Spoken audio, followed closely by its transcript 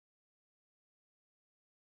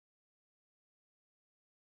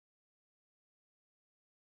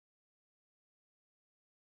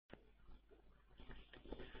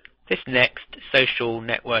This next social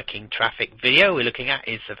networking traffic video we're looking at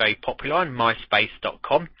is a very popular one,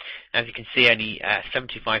 MySpace.com. As you can see, only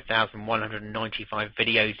 75,195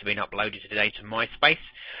 videos have been uploaded today to MySpace.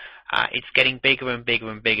 It's getting bigger and bigger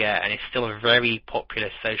and bigger, and it's still a very popular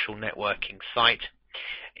social networking site.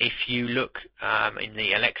 If you look in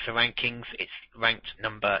the Alexa rankings, it's ranked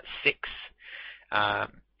number 6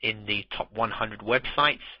 in the top 100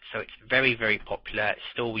 websites, so it's very, very popular. It's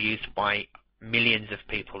still used by millions of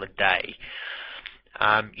people a day.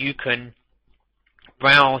 You can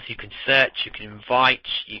browse, you can search, you can invite,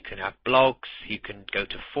 you can have blogs, you can go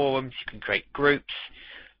to forums, you can create groups.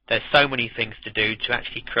 There's so many things to do. To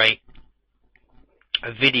actually create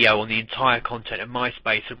a video on the entire content of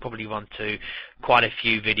MySpace would probably run to quite a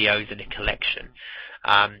few videos in a collection.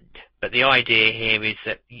 But the idea here is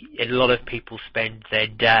that a lot of people spend their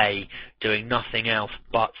day doing nothing else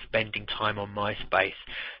but spending time on MySpace.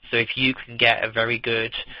 So if you can get a very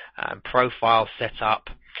good profile set up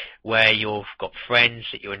where you've got friends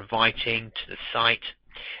that you're inviting to the site,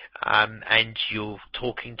 and you're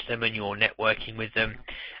talking to them and you're networking with them,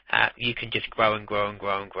 you can just grow and grow and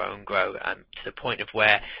grow and grow and grow, to the point of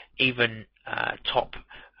where even top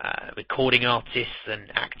recording artists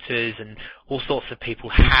and actors and all sorts of people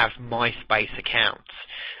have MySpace accounts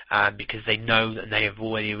because they know that they have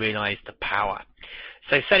already realized the power.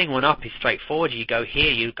 So setting one up is straightforward. You go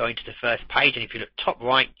here, you go into the first page, and if you look top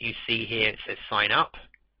right, you see here it says sign up.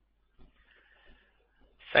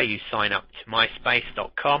 So you sign up to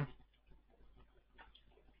MySpace.com,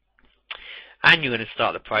 and you're going to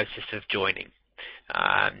start the process of joining.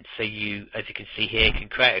 So you, as you can see here, can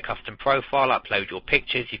create a custom profile, upload your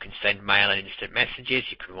pictures, you can send mail and instant messages,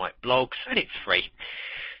 you can write blogs, and it's free.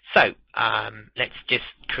 So let's just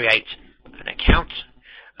create an account,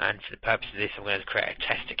 and for the purpose of this I'm going to create a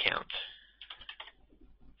test account.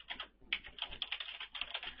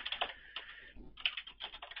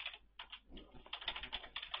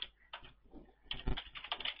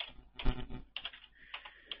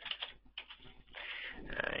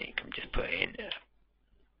 You can just put in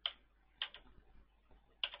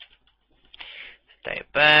date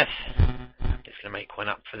of birth. I'm just going to make one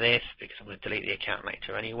up for this because I'm going to delete the account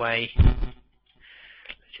later anyway. Let's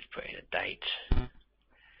just put in a date.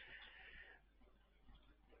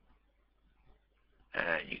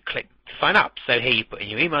 And you click to sign up. So here you put in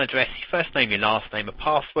your email address, your first name, your last name, a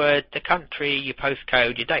password, the country, your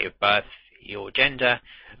postcode, your date of birth, your gender,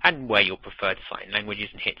 and where your preferred sign language is,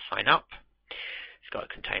 and hit sign up. It's got to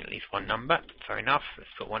contain at least one number. Fair enough. Let's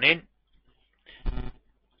put one in.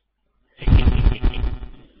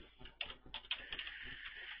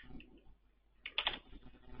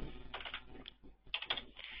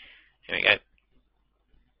 Here we go.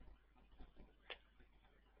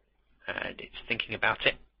 And it's thinking about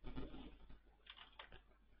it.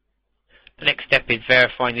 The next step is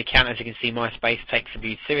verifying the account. As you can see, MySpace takes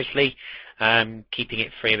abuse seriously. Keeping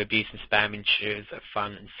it free of abuse and spam ensures a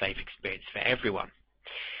fun and safe experience for everyone.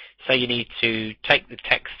 So you need to take the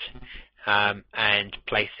text and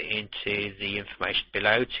place it into the information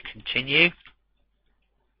below to continue.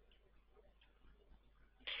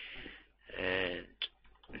 And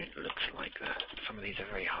it looks like that. Some of these are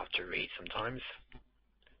very hard to read sometimes.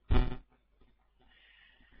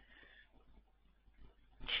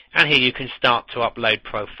 And here you can start to upload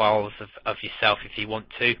profiles of yourself if you want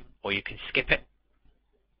to, or you can skip it.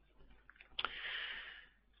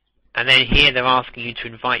 And then here they're asking you to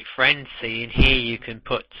invite friends. So in here you can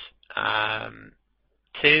put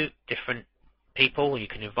 2 different people. You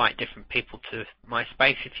can invite different people to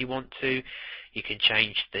MySpace if you want to. You can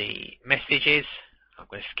change the messages. I'm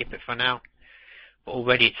going to skip it for now. But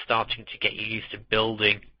already it's starting to get you used to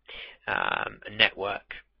building a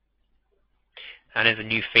network. And there's a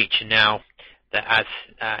new feature now that as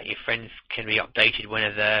your friends can be updated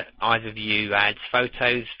whenever either of you adds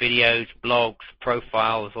photos, videos, blogs,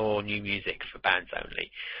 profiles, or new music for bands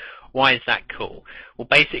only. Why is that cool? Well,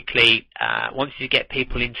 basically, once you get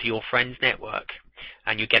people into your friends network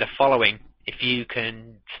and you get a following, if you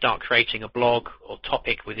can start creating a blog or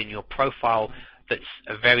topic within your profile that's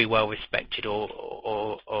a very well respected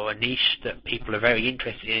or a niche that people are very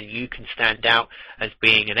interested in, you can stand out as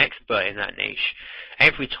being an expert in that niche.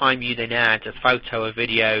 Every time you then add a photo, a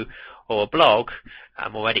video, or a blog,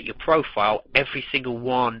 or edit your profile, every single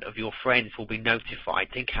one of your friends will be notified.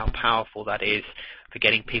 Think how powerful that is for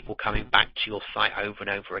getting people coming back to your site over and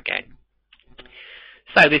over again.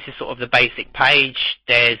 So this is sort of the basic page.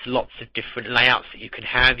 There's lots of different layouts that you can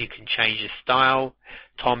have. You can change the style.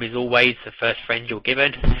 Tom is always the first friend you're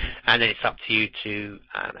given, and then it's up to you to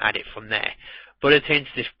add it from there. Bulletins,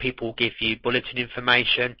 if people give you bulletin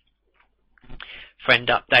information. friend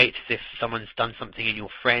updates. If someone's done something in your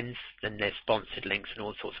friends, then there's sponsored links and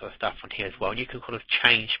all sorts of stuff on here as well. And you can kind of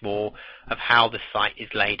change more of how the site is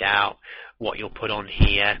laid out, what you'll put on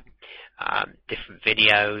here, different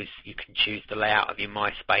videos. You can choose the layout of your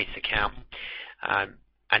MySpace account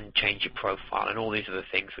and change your profile and all these other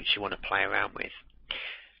things which you want to play around with.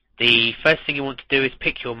 The first thing you want to do is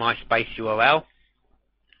pick your MySpace URL.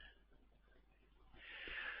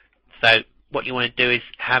 So what you want to do is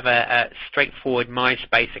have a straightforward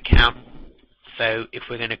MySpace account. So if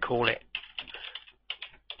we're going to call it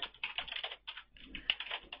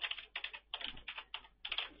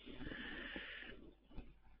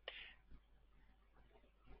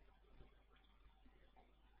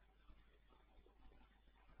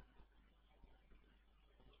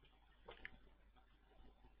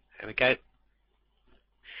there we go.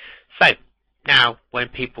 So now when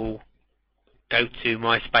people go to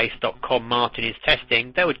myspace.com Martin is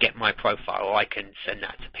testing, they would get my profile, or I can send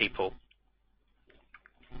that to people.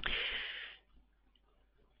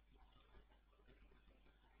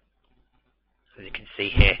 As you can see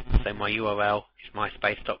here, so my URL is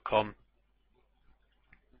myspace.com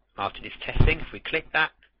Martin is testing. If we click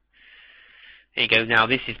that, there you go. Now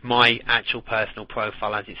this is my actual personal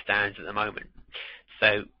profile as it stands at the moment.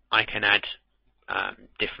 So I can add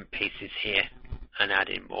different pieces here and add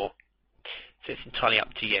in more. So it's entirely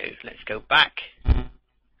up to you. Let's go back.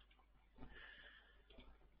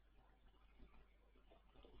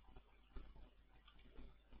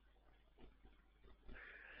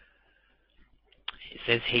 It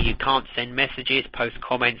says here you can't send messages, post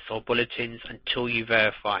comments or bulletins until you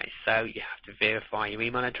verify. So you have to verify your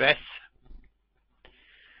email address.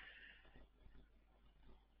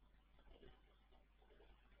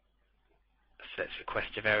 So let's request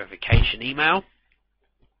a verification email.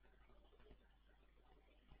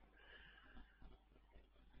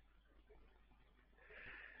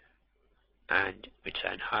 And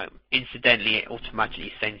return home. Incidentally, it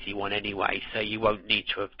automatically sends you one anyway, so you won't need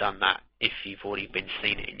to have done that if you've already been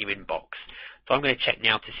seeing it in your inbox. So I'm going to check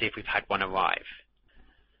now to see if we've had one arrive.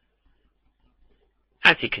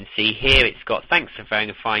 As you can see here, it's got thanks for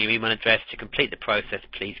verifying your email address. To complete the process,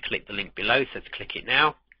 please click the link below. So let's click it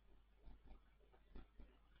now.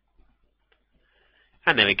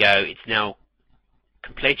 And there we go. It's now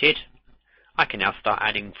completed. I can now start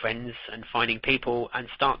adding friends and finding people and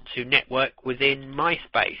start to network within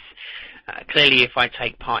MySpace. Clearly, if I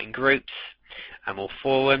take part in groups or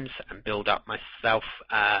forums and build up myself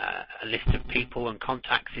a list of people and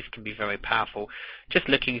contacts, this can be very powerful. Just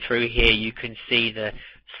looking through here, you can see the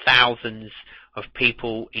thousands of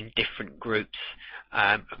people in different groups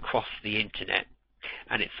across the internet.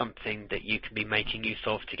 And it's something that you can be making use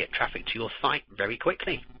of to get traffic to your site very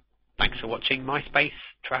quickly. Thanks for watching MySpace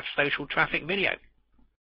social traffic video.